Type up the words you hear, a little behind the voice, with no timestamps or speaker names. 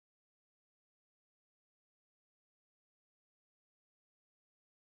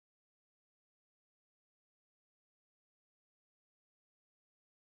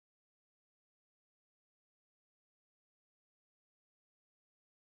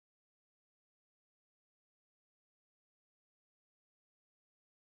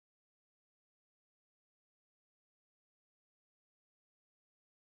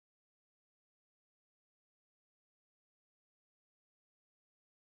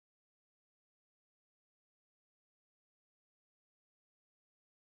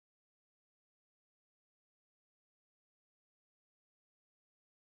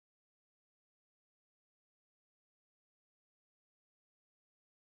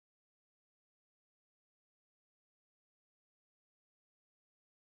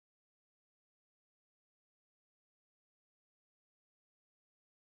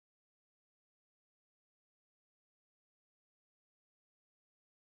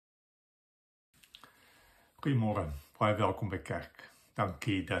Goeiemôre, baie welkom by kerk.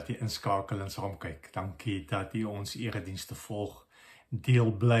 Dankie dat jy inskakel en saamkyk. Dankie dat jy ons eredienste volg,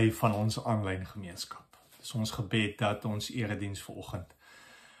 deel bly van ons aanlyn gemeenskap. Dit is ons gebed dat ons erediens vanoggend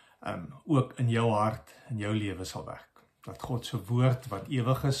ook in jou hart, in jou lewe sal werk. Dat God se woord wat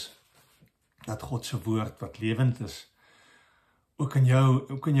ewig is, dat God se woord wat lewend is, ook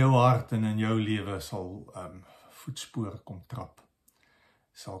in jou hart en in jou lewe sal voetspore kom trap,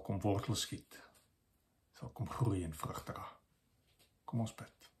 sal kom wortel skiet, sal kom groei en vrug dra. Kom ons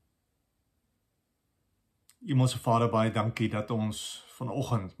bid. Hemelse Vader, baie dankie dat ons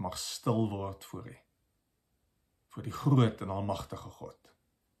vanoggend mag stil word voor U, vir die groot en almagtige God,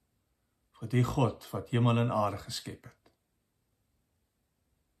 vir die God wat hemel en aarde geskep het.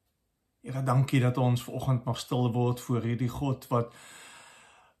 Here, dankie dat ons vanoggend mag stil word voor U, die God wat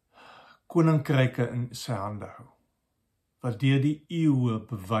koninkryke in sy hande hou, wat deur die eeue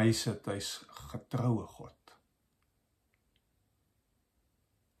bewys het, hy's getroue God.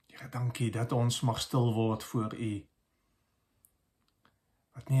 Here, dankie dat ons mag stil word voor U,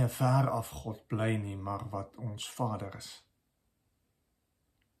 wat nie 'n ver af God bly nie, maar wat ons Vader is,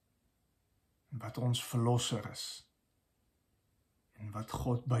 en wat ons verlosser is, en wat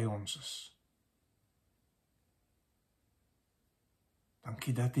God by ons is.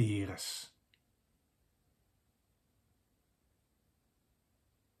 Dankie dat U hier is.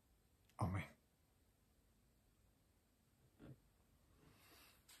 Amen.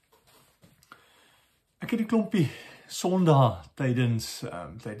 Ek het die klompie Sondae tydens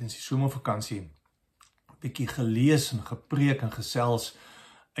die somervakansie 'n bietjie gelees en gepreek en gesels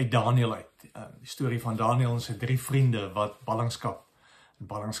uit Daniël uit. Die storie van Daniël en sy 3 vriende wat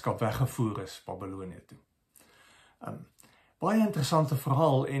ballingskap weggevoer is Babylonië toe. Baie interessante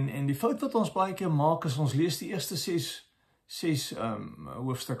verhaal en die fout wat ons baie keer maak is ons lees die eerste 6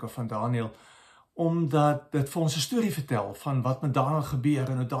 hoofstukke van Daniël, omdat dit vir ons 'n storie vertel van wat met Daniël gebeur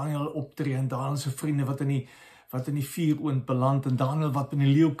en hoe Daniël optree en Daniël se vriende wat in die vuuroond beland en Daniël wat in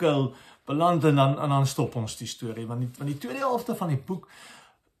die leeukuil beland en dan stop ons die storie, want die tweede helfte van die boek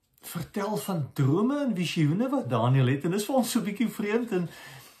vertel van drome en visioene wat Daniël het en dis vir ons so 'n bietjie vreemd en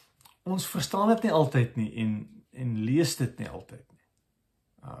ons verstaan dit nie altyd nie en lees dit nie altyd nie.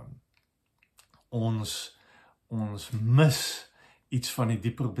 Ons mis iets van die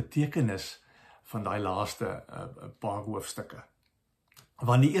dieper betekenis van daai laaste paar hoofstukke.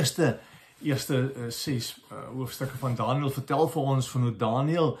 Want die eerste 6 hoofstukke van Daniël vertel vir ons van hoe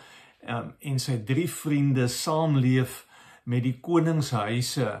Daniël en sy 3 vriende saamleef met die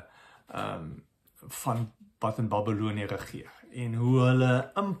koningshuise van wat in Babylonië regeer en hoe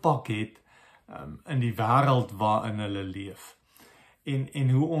hulle impak het in die wêreld waarin hulle leef. En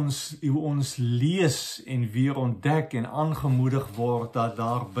hoe ons lees en weer ontdek en aangemoedig word dat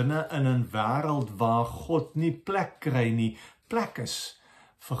daar binne in 'n wêreld waar God nie plek kry nie, plek is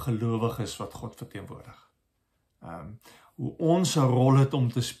vir gelowiges wat God verteenwoordig. Hoe ons 'n rol het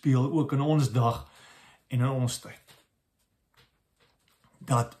om te speel ook in ons dag en in ons tyd.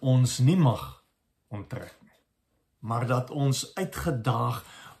 Dat ons nie mag onttrek nie, maar dat ons uitgedaag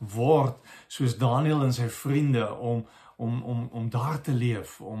word soos Daniël en sy vriende om daar te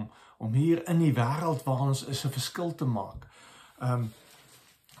leef, om hier in die wêreld waar ons is 'n verskil te maak.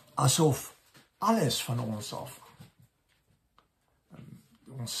 Asof alles van ons af.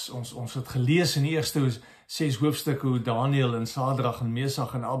 Ons het gelees in die eerste 6 hoofstukke hoe Daniël en Sadrag en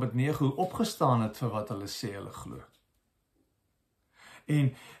Mesach en Abednego opgestaan het vir wat hulle sê hulle glo.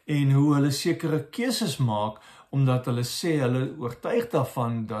 En hoe hulle sekere keuses maak omdat hulle sê hulle oortuig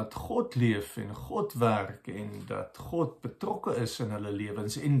daarvan dat God leef en God werk en dat God betrokke is in hulle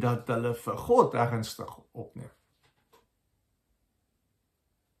lewens en dat hulle vir God ernstig opneem.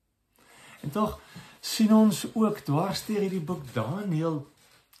 En tog sien ons ook dwars deur hierdie boek Daniël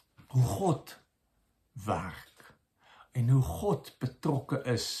hoe God werk en hoe God betrokke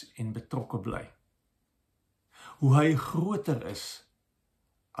is en betrokke bly. Hoe hy groter is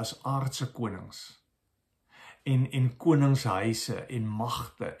as aardse konings en koningshuise en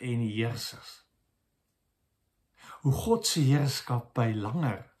magte en heersers. Hoe God se heerskappy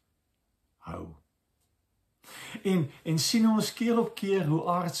langer hou. En sien ons keer op keer hoe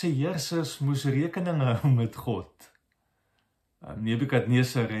aardse heersers moes rekening hou met God.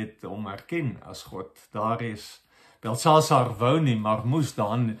 Nebukadnesar het hom erken as God. Darius, Belsasar wou nie, maar moes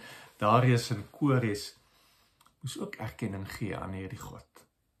dan Darius en Kores moes ook erkenning gee aan hierdie God.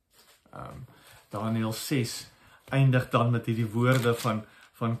 Daniël 6 eindig dan met hierdie woorde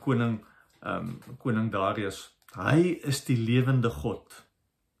van koning Darius. Hy is die lewende God.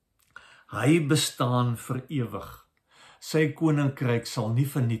 Hy bestaan vir ewig. Sy koninkryk sal nie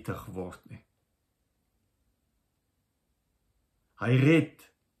vernietig word nie. Hy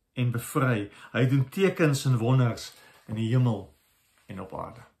red en bevry. Hy doen tekens en wonders in die hemel en op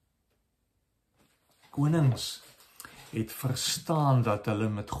aarde. Konings het verstaan dat hulle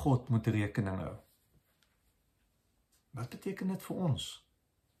met God moet rekening hou. Wat beteken dit vir ons?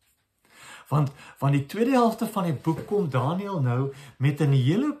 Want die tweede helfte van die boek kom Daniël nou met 'n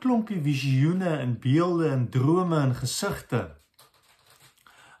hele klompie visioene en beelde en drome en gesigte.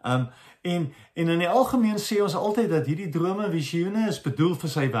 En in die algemeen sê ons altyd dat hierdie drome en visioene is bedoel vir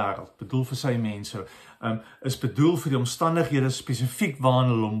sy wêreld, bedoel vir sy mense, is bedoel vir die omstandighede spesifiek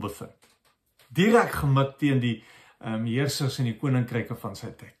waarin hulle hom bevind. Direk gemik teen die heersers en die koninkryke van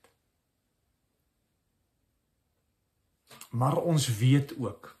sy tyd. Maar ons weet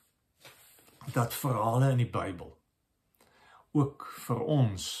ook dat verhale in die Bybel ook vir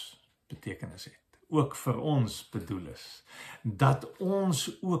ons betekenis het, ook vir ons bedoel is, dat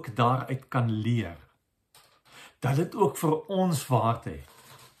ons ook daaruit kan leer, dat dit ook vir ons waarde het,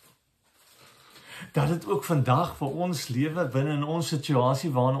 dat dit ook vandag vir ons lewe binne in ons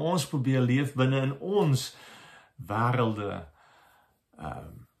situasie waarin ons probeer leef binne in ons wêrelde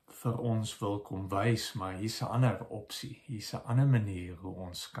vir ons wil kom wys, maar hier's 'n ander opsie, hier's 'n ander manier hoe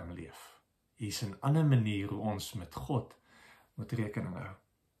ons kan leef. Hier's 'n ander manier hoe ons met God moet rekening hou.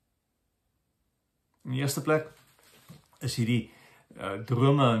 In die eerste plek is hierdie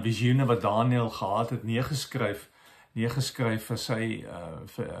drome en visioene wat Daniël gehad het neergeskryf vir sy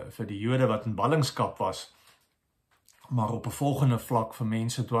vir die Jode wat in ballingskap was, maar op 'n volgende vlak vir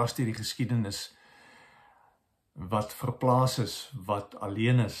mense dwars deur die geskiedenis wat verplaas is, wat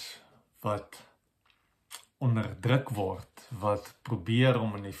alleen is, wat onderdruk word, wat probeer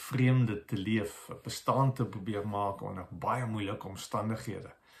om in die vreemde te leef, 'n bestaan te probeer maak onder baie moeilike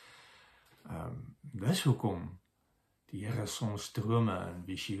omstandighede. Dis hoekom die Here soms drome en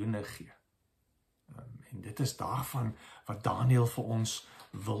visioene gee. En dit is daarvan wat Daniël vir ons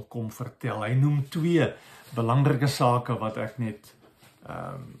wil kom vertel. Hy noem 2 belangrike sake wat ek net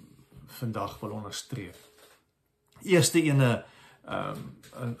vandag wil onderstreep. Eerste ene,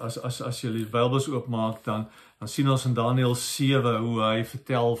 as julle die Bybels oopmaak, dan sien ons in Daniël 7 hoe hy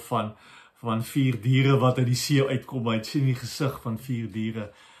vertel van 4 diere wat uit die see uitkom. Hy sien die gesig van 4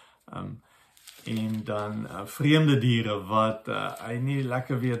 diere. En dan vreemde diere wat hy nie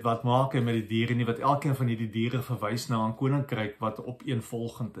lekker weet wat maak hy met die diere nie, wat elkeen van hierdie diere verwys na 'n koninkryk wat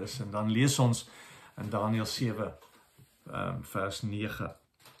opeenvolgend is. En dan lees ons in Daniël 7 vers 9.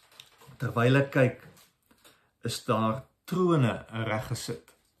 Terwyl ek kyk, is daar trone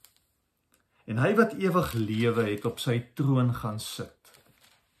reggesit. En hy wat ewig lewe het op sy troon gaan sit.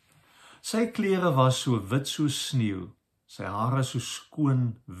 Sy klere was so wit soos sneeu, sy hare so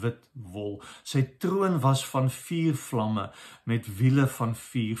skoon wit wol. Sy troon was van 4 vlamme met wiele van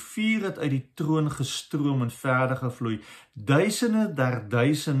vuur. Vuur het uit die troon gestroom en verder gevloei. Duisende der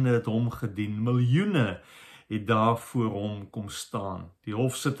duisende het hom gedien. Miljoene het daar voor hom kom staan. Die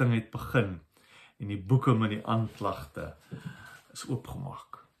hofsitting het begin en die boeke met die aanklagte is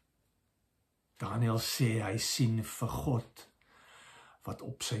oopgemaak. Daniël sê hy sien vir God wat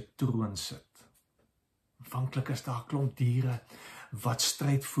op sy troon sit. Aanvanklik is daar 'n klomp diere wat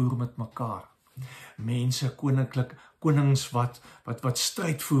stryd voer met mekaar. Mense, konings wat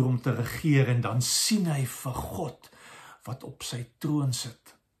stryd voer om te regeer, en dan sien hy vir God wat op sy troon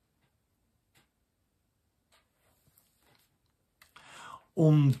sit.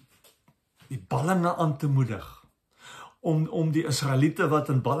 Om die ballinge aan te moedig, om die Israeliete wat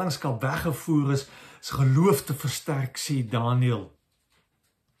in ballingskap weggevoer is, geloof te versterk, sê Daniël,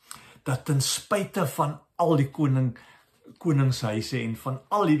 dat ten spyte van al die koningshuise en van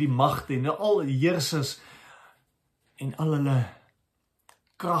al die magte en al die heersers en al hulle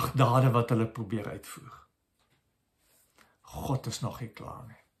kragdade wat hulle probeer uitvoer, God is nog nie klaar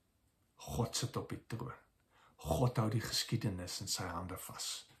nie. God sit op die troon. God hou die geskiedenis in sy hande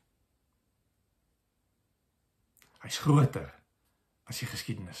vas. Hy's groter as die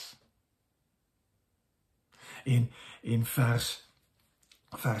geskiedenis. En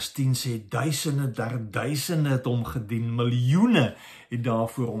vers 10 sê, duisende der duisende het hom gedien, miljoene het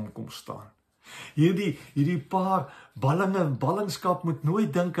daarvoor hom kom staan. Hierdie paar ballingskap moet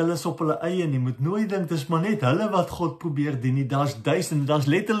nooit dink hulle is op hulle eie nie, moet nooit dink dis maar net hulle wat God probeer dien nie. Daar's duisende, daar's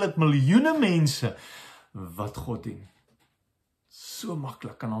letterlik miljoene mense wat God dien. So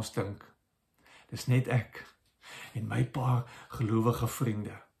maklik kan ons dink, dis net ek en my paar gelowige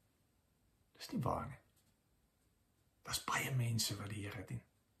vriende. Dis nie waar nie. Daar's baie mense wat die Here dien.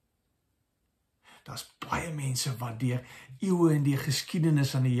 Daar's baie mense wat deur eeue in die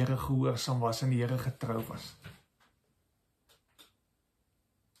geskiedenis aan die Here gehoorsaam was en die Here getrou was.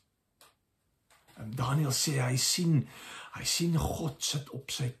 En Daniël sê hy Hy sien God sit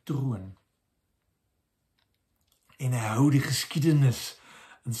op sy troon. En hy hou die geskiedenis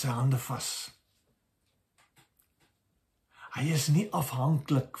in sy hande vas. Hy is nie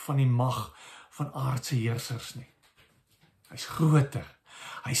afhanklik van die mag van aardse heersers nie. Hy's groter.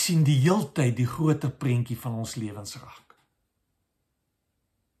 Hy sien die heeltyd die groter prentjie van ons lewens raak.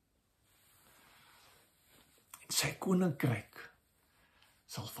 En sy koninkryk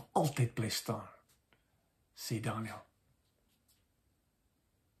sal vir altyd bly staan, sê Daniël.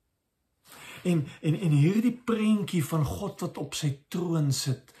 En hierdie prentjie van God wat op sy troon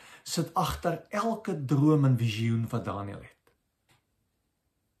sit agter elke droom en visioen wat Daniël het.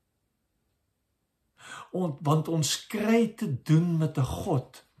 Want ons kry te doen met 'n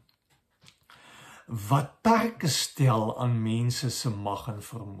God wat perke stel aan mense se mag en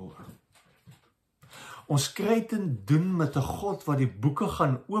vermoë. Ons kry te doen met 'n God wat die boeke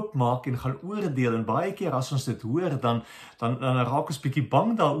gaan oopmaak en gaan oordeel, en baie keer as ons dit hoor, dan raak ons bietjie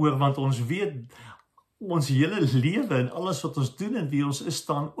bang daaroor, want ons weet ons hele lewe en alles wat ons doen en wie ons is,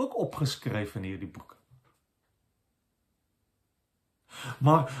 staan ook opgeskryf in hierdie boeke.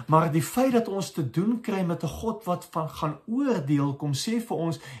 Maar die feit dat ons te doen kry met 'n God wat van gaan oordeel, kom sê vir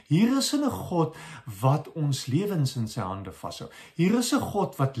ons, hier is 'n God wat ons lewens in sy hande vashou. Hier is 'n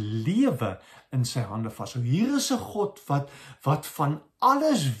God wat lewe in sy hande vashou. Hier is 'n God wat van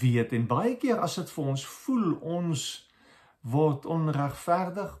alles weet, en baie keer as dit vir ons voel, ons word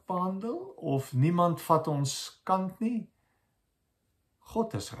onregverdig behandel, of niemand vat ons kant nie,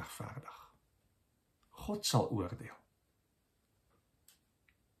 God is regverdig. God sal oordeel.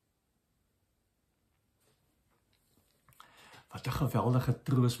 Wat 'n geweldige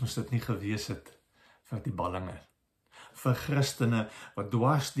troos moes dit nie gewees het vir die ballinge, vir Christene wat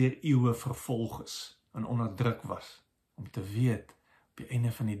dwars deur eeue vervolg is en onderdruk was, om te weet, op die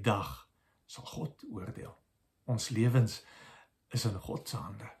einde van die dag sal God oordeel. Ons lewens is in God se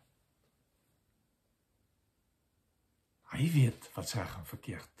hande. Hy weet wat reg en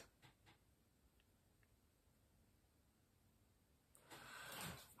verkeerd.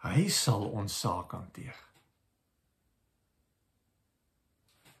 Hy sal ons saak hanteer.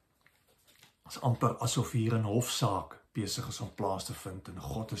 Het is amper asof hier 'n hofsaak besig is om plaas te vind, en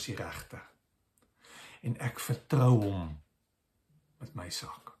God is die regter. En ek vertrou hom met my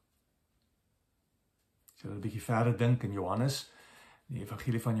saak. As jy 'n bietjie verder dink in Johannes, in die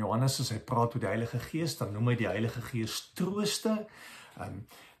evangelie van Johannes, as hy praat oor die Heilige Gees, dan noem hy die Heilige Gees trooster.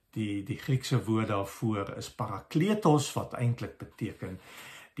 Die Griekse woord daarvoor is parakletos, wat eintlik beteken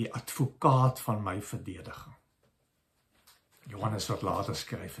die advokaat van my verdediging. Johannes wat later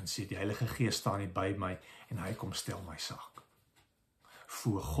skryf en sê, die Heilige Gees staan nie by my, en hy kom stel my saak.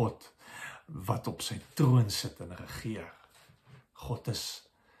 Voor God, wat op sy troon sit en regeer. God is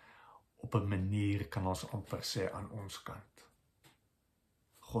op 'n manier, kan ons amper sê, aan ons kant.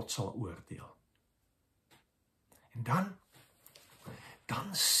 God sal oordeel. En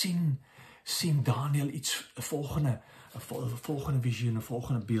dan sien Daniël iets, 'n volgende visioen, 'n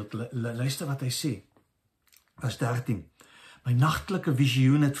volgende beeld. Luister wat hy sê. Vers 13. My nagtelike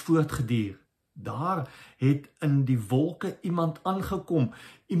visioen het voortgeduur. Daar het in die wolke iemand aangekom,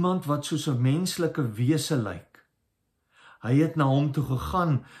 iemand wat soos 'n menslike wese lyk. Hy het na hom toe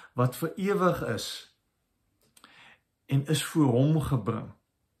gegaan wat vir ewig is en is voor hom gebring.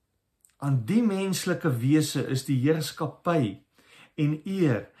 Aan die menslike wese is die heerskappy en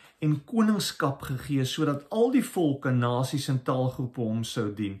eer en koningskap gegee, sodat al die volke, nasies en taalgroepe hom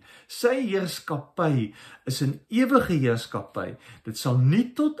sou dien. Sy heerskappy is 'n ewige heerskappy. Dit sal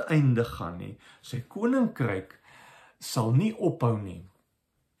nie tot einde gaan nie. Sy koninkryk sal nie ophou nie.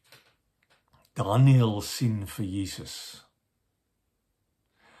 Daniël sien vir Jesus,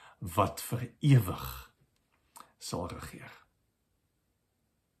 wat vir ewig sal regeer.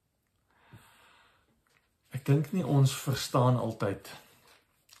 Ek dink nie ons verstaan altyd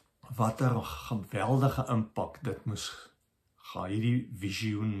wat 'n geweldige impak dit hierdie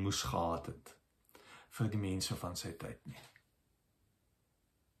visioen moes gehad het vir die mense van sy tyd nie.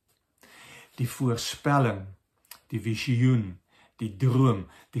 Die voorspelling, die visioen, die droom,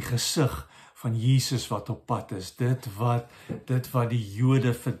 die gesig van Jesus wat op pad is, dit wat die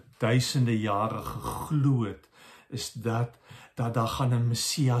Jode vir duisende jare geglo het, is dat daar gaan 'n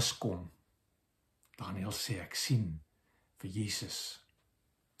Messias kom. Daniël sê, ek sien vir Jesus.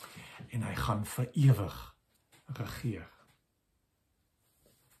 En hy gaan vir ewig regeer.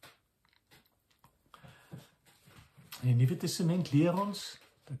 In die Nuwe Testament leer ons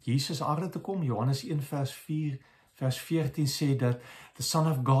dat Jesus aarde toe kom. Johannes 1 vers 14 sê dat the Son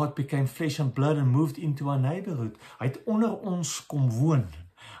of God became flesh and blood and moved into our neighborhood. Hy het onder ons kom woon.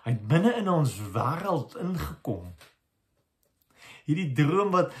 Hy het binne in ons wêreld ingekom. hierdie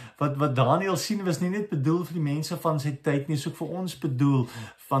droom wat Daniël sien was nie net bedoel vir die mense van sy tyd nie, is ook vir ons bedoel,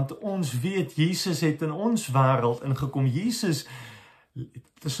 want ons weet, Jesus het in ons wêreld ingekom, Jesus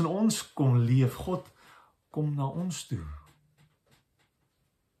tussen ons kom leef, God kom na ons toe.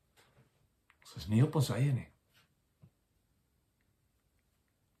 Ons is nie op ons eie nie.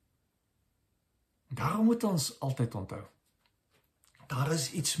 Daarom moet ons altyd onthou, daar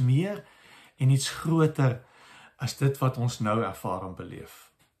is iets meer en iets groter as dit wat ons nou ervaar en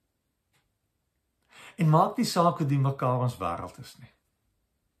beleef. En maak nie saak hoe die mekaar ons wêreld is nie.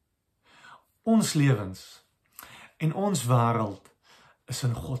 Ons lewens en ons wêreld is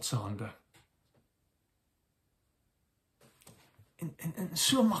in God se hande. En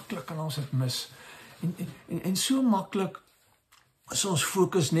so maklik kan ons dit mis. En so maklik is ons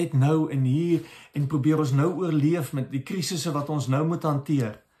fokus net nou en hier en probeer ons nou oorleef met die krisisse wat ons nou moet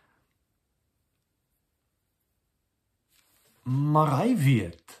hanteer. Maar hy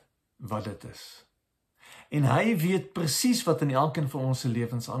weet wat dit is. En hy weet presies wat in elkeen van ons se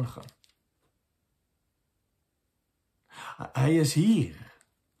lewens aangaan. Hy is hier.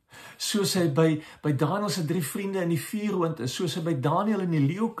 Soos hy by Daniël se 3 vriende in die vuuroond is, soos hy by Daniël in die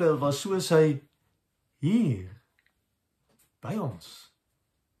leeukuil was, soos hy hier by ons.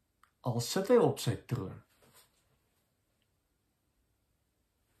 Al sit hy op sy troon.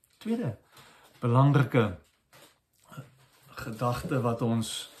 Tweede belangrike gedagte wat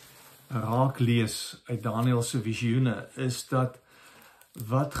ons raak lees uit Daniël se visioene is dat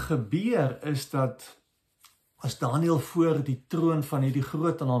wat gebeur is dat as Daniël voor die troon van hierdie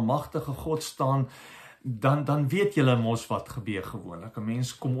groot en almagtige God staan, dan weet julle mos wat gebeur gewoonlik. 'n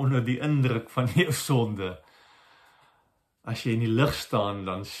Mens kom onder die indruk van jou sonde. As jy in die lig staan,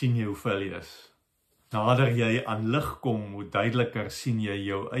 dan sien jy hoe vuil jy is. Nader jy aan lig kom, hoe duideliker sien jy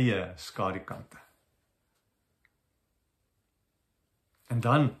jou eie skadukante. En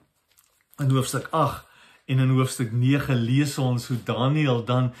dan in hoofstuk 8 en in hoofstuk 9 lees ons hoe Daniël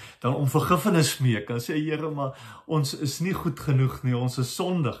dan om vergifnis smeek. En sê, Here, maar ons is nie goed genoeg nie, ons is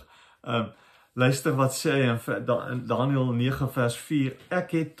sondig. Luister wat sê hy in Daniël 9 vers 4.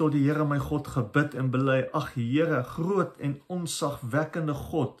 Ek het tot die Here my God gebid en bely, ag Here, groot en onsagwekkende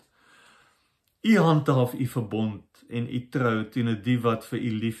God, U handhaaf U verbond en U trou teenoor die wat vir U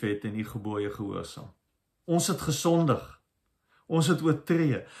lief het en U gebooie gehoorsaam. Ons het gesondig. Ons het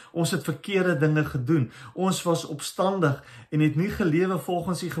oortree, ons het verkeerde dinge gedoen, ons was opstandig en het nie gelewe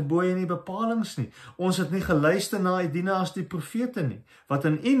volgens die gebooie en die bepalings nie. Ons het nie geluister na die dienaars die profete nie, wat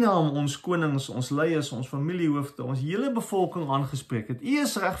in U naam ons konings, ons leiers, ons familiehoofde, ons hele bevolking aangespreek het. U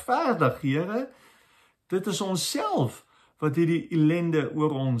is regverdig, Here. Dit is ons self wat hierdie ellende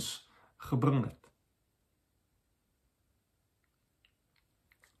oor ons gebring het.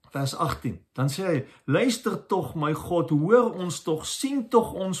 Vers 18, dan sê hy, luister tog my God, hoor ons tog, sien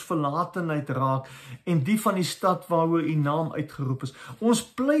tog ons verlatenheid raak, en die van die stad waaroor U naam uitgeroep is. Ons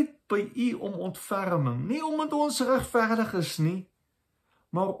pleit by U om ontferming, nie omdat ons regverdig is nie,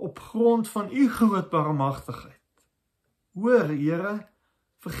 maar op grond van U groot barmhartigheid. Hoor, Here,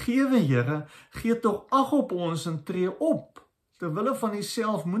 vergewe, Here, gee tog ag op ons en tree op, terwille van U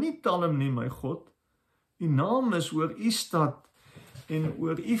self, moenie talm nie, my God. U naam is oor U stad, en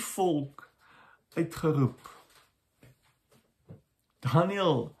oor U volk uitgeroep.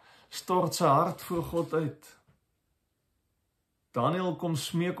 Daniël stort sy hart voor God uit. Daniël kom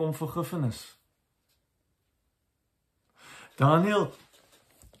smeek om vergifnis. Daniël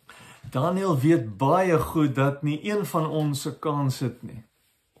weet baie goed dat nie een van ons 'n kans het nie.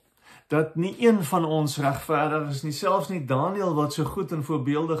 Dat nie een van ons regverdig is nie, selfs nie Daniël wat so goed en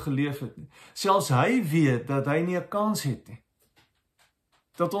voorbeeldig geleef het nie. Selfs hy weet dat hy nie 'n kans het nie.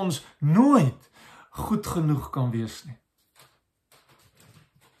 Dat ons nooit goed genoeg kan wees nie.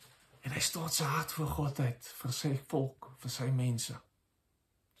 En hy stort sy hart voor God uit, vir sy volk, vir sy mense.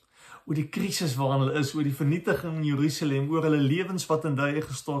 Oor die krisis waarin hulle is, oor die vernietiging in Jerusalem, oor hulle lewens wat in duie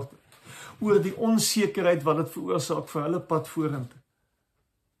gestort het, oor die onsekerheid wat dit veroorsaak vir hulle pad vorentoe.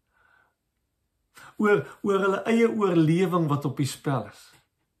 Oor hulle eie oorlewing wat op die spel is.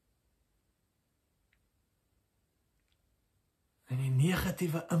 En die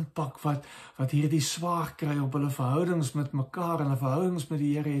negatiewe impak wat hierdie swaar kry op hulle verhoudings met mekaar en hulle verhoudings met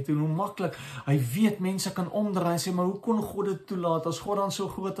die Here het, en hoe maklik, hy weet mense kan omdraai en sê, maar hoe kon God dit toelaat, as God dan so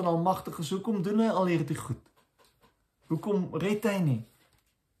groot en almagtig is, hoekom doen hy al hierdie goed? Hoekom red hy nie?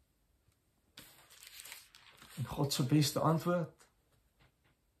 En God se beste antwoord?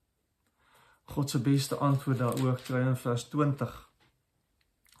 God se beste antwoord daaroor kry in vers 20.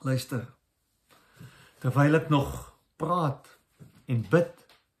 Luister, terwyl ek nog praat, en bid,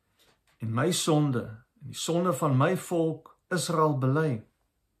 en my sonde, en die sonde van my volk, Israel bely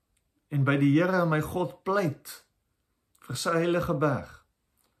en by die Here my God pleit vir sy heilige berg.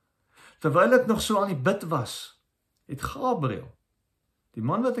 Terwyl ek nog so aan die bid was, het Gabriël, die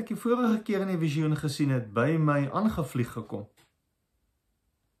man wat ek die vorige keer in die visioen gesien het, by my aangevlieg gekom.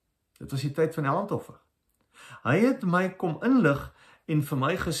 Dit was die tyd van die aandoffer. Hy het my kom inlig en vir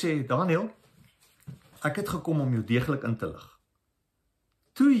my gesê, Daniel, ek het gekom om jou deeglik in te lig.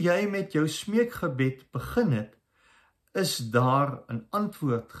 Toe jy met jou smeekgebed begin het, is daar 'n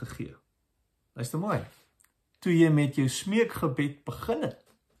antwoord gegee. Luister mooi. Toe jy met jou smeekgebed begin het.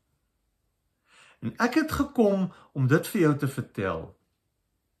 En ek het gekom om dit vir jou te vertel,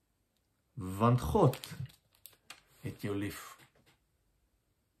 want God het jou lief.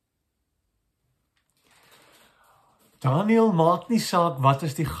 Daniel, maak nie saak wat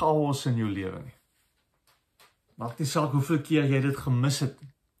is die chaos in jou lewe nie. Maak nie saak hoeveel keer jy dit gemis het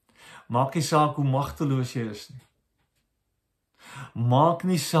nie. Maak nie saak hoe magteloos jy is nie. Maak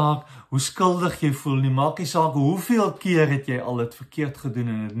nie saak hoe skuldig jy voel nie. Maak nie saak hoeveel keer het jy al dit verkeerd gedoen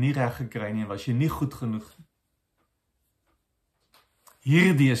en dit nie reg gekry nie en was jy nie goed genoeg nie.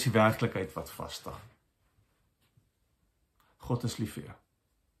 Hierdie is die werklikheid wat vasstaan. God is lief vir jou.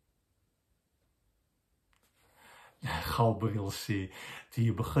 Gabriël sê, toe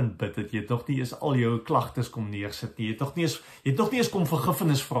jy begin bid, het jy nog nie eens al jou klagtes kom neersit nie, jy het nog nie eens kom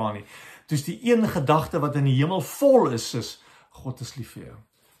vergifnis vra nie. Dus die een gedagte wat in die hemel vol is God is lief vir jou.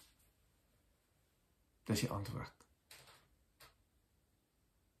 Dis die antwoord.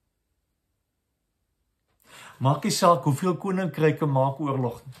 Maak nie saak hoeveel koninkryke maak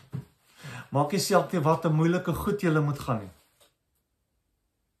oorlog nie. Maak nie saak wat 'n moeilike goed jy moet gaan nie.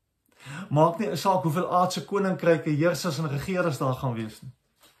 Maak nie saak hoeveel aardse koninkryke, heersers en regerings daar gaan wees nie.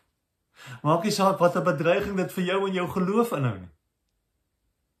 Maak nie saak wat 'n bedreiging dit vir jou en jou geloof inhou nie.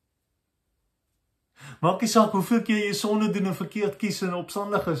 Maak nie saak hoeveel keer jy sonde doen en verkeerd kies en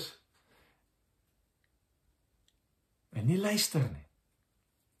opstandig is. En nie luister nie.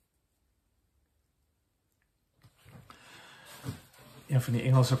 Een van die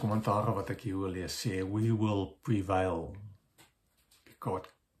Engelse kommentare wat ek hier wil lees sê, we will prevail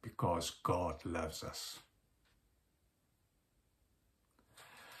because God loves us.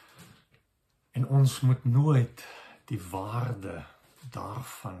 En ons moet nooit die waarde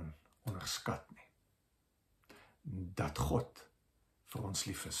daarvan onderskat nie. Dat God vir ons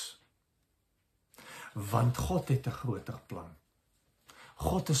lief is. Want God het 'n groter plan.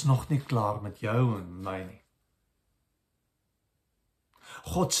 God is nog nie klaar met jou en my nie.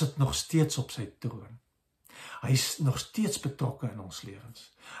 God sit nog steeds op sy troon. Hy is nog steeds betrokke in ons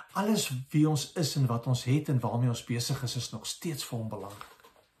lewens. Alles wie ons is en wat ons het en waarmee ons besig is nog steeds vir hom belangrik.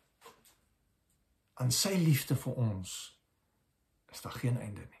 Aan sy liefde vir ons is daar geen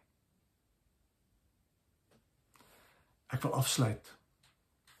einde nie. Ek wil afsluit.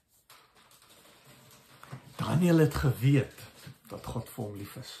 Daniel het geweet dat God vir hom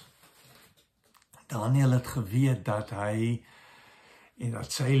lief is. Daniel het geweet dat hy en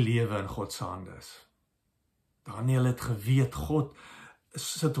dat sy lewe in God se hande is. Daniel het geweet God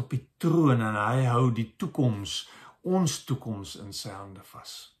sit op die troon en hy hou die toekoms, ons toekoms in sy hande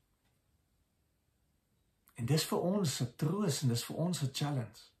vas. En dis vir ons 'n troos en dis vir ons 'n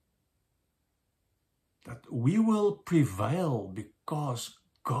challenge. That we will prevail because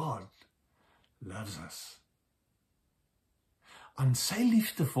God loves us. Aan sy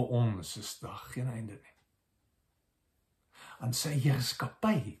liefde vir ons is daar geen einde nie. Aan sy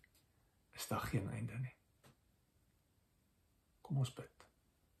heerskappy is daar geen einde nie. Kom ons bid.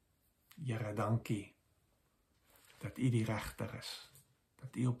 Here, dankie dat U die regter is,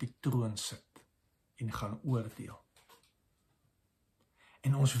 dat U op die troon sit en gaan oordeel.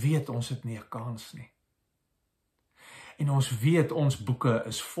 En ons weet ons het nie 'n kans nie. En ons weet ons boeke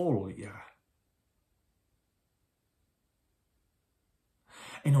is vol, Here.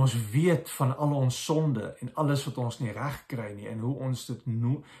 En ons weet van al ons sonde en alles wat ons nie reg kry nie en hoe ons dit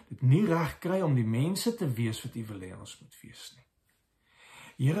nie reg kry om die mense te wees wat U wil hê ons moet wees nie.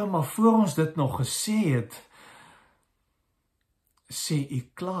 Here, maar voor ons dit nog gesê het, sê U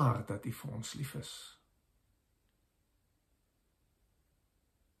klaar dat U vir ons lief is.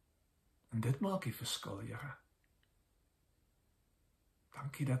 En dit maak die verskil, Here.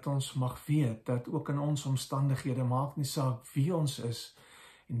 Dankie dat ons mag weet dat ook in ons omstandighede maak nie saak wie ons is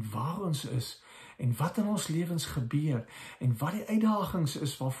en waar ons is en wat in ons lewens gebeur en wat die uitdagings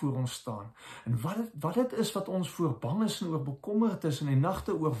is waarvoor ons staan en wat dit is wat ons voor bang is en oor bekommerd is en die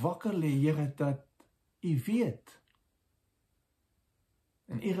nagte oor wakker lê, Here, dat U weet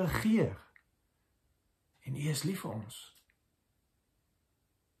en U regeer en U is lief vir ons.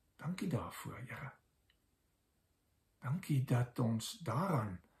 Dankie daarvoor, Here. Dankie dat ons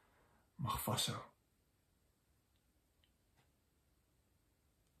daaraan mag vashou.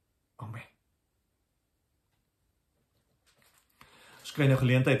 Amen. Ons kry nou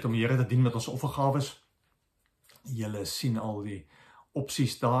geleentheid om die Here te dien met ons offergawes. Julle sien al die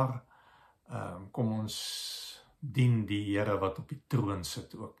opsies daar. Kom ons dien die Here wat op die troon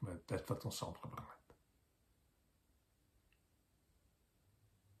sit ook met dit wat ons saamgebring het.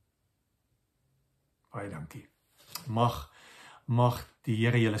 Baie dankie. Mag die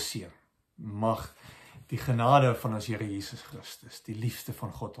Here julle seën. Mag die genade van ons Here Jesus Christus, die liefde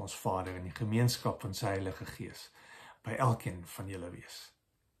van God ons Vader en die gemeenskap van sy Heilige Gees by elkeen van julle wees.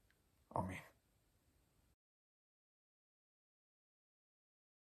 Amen.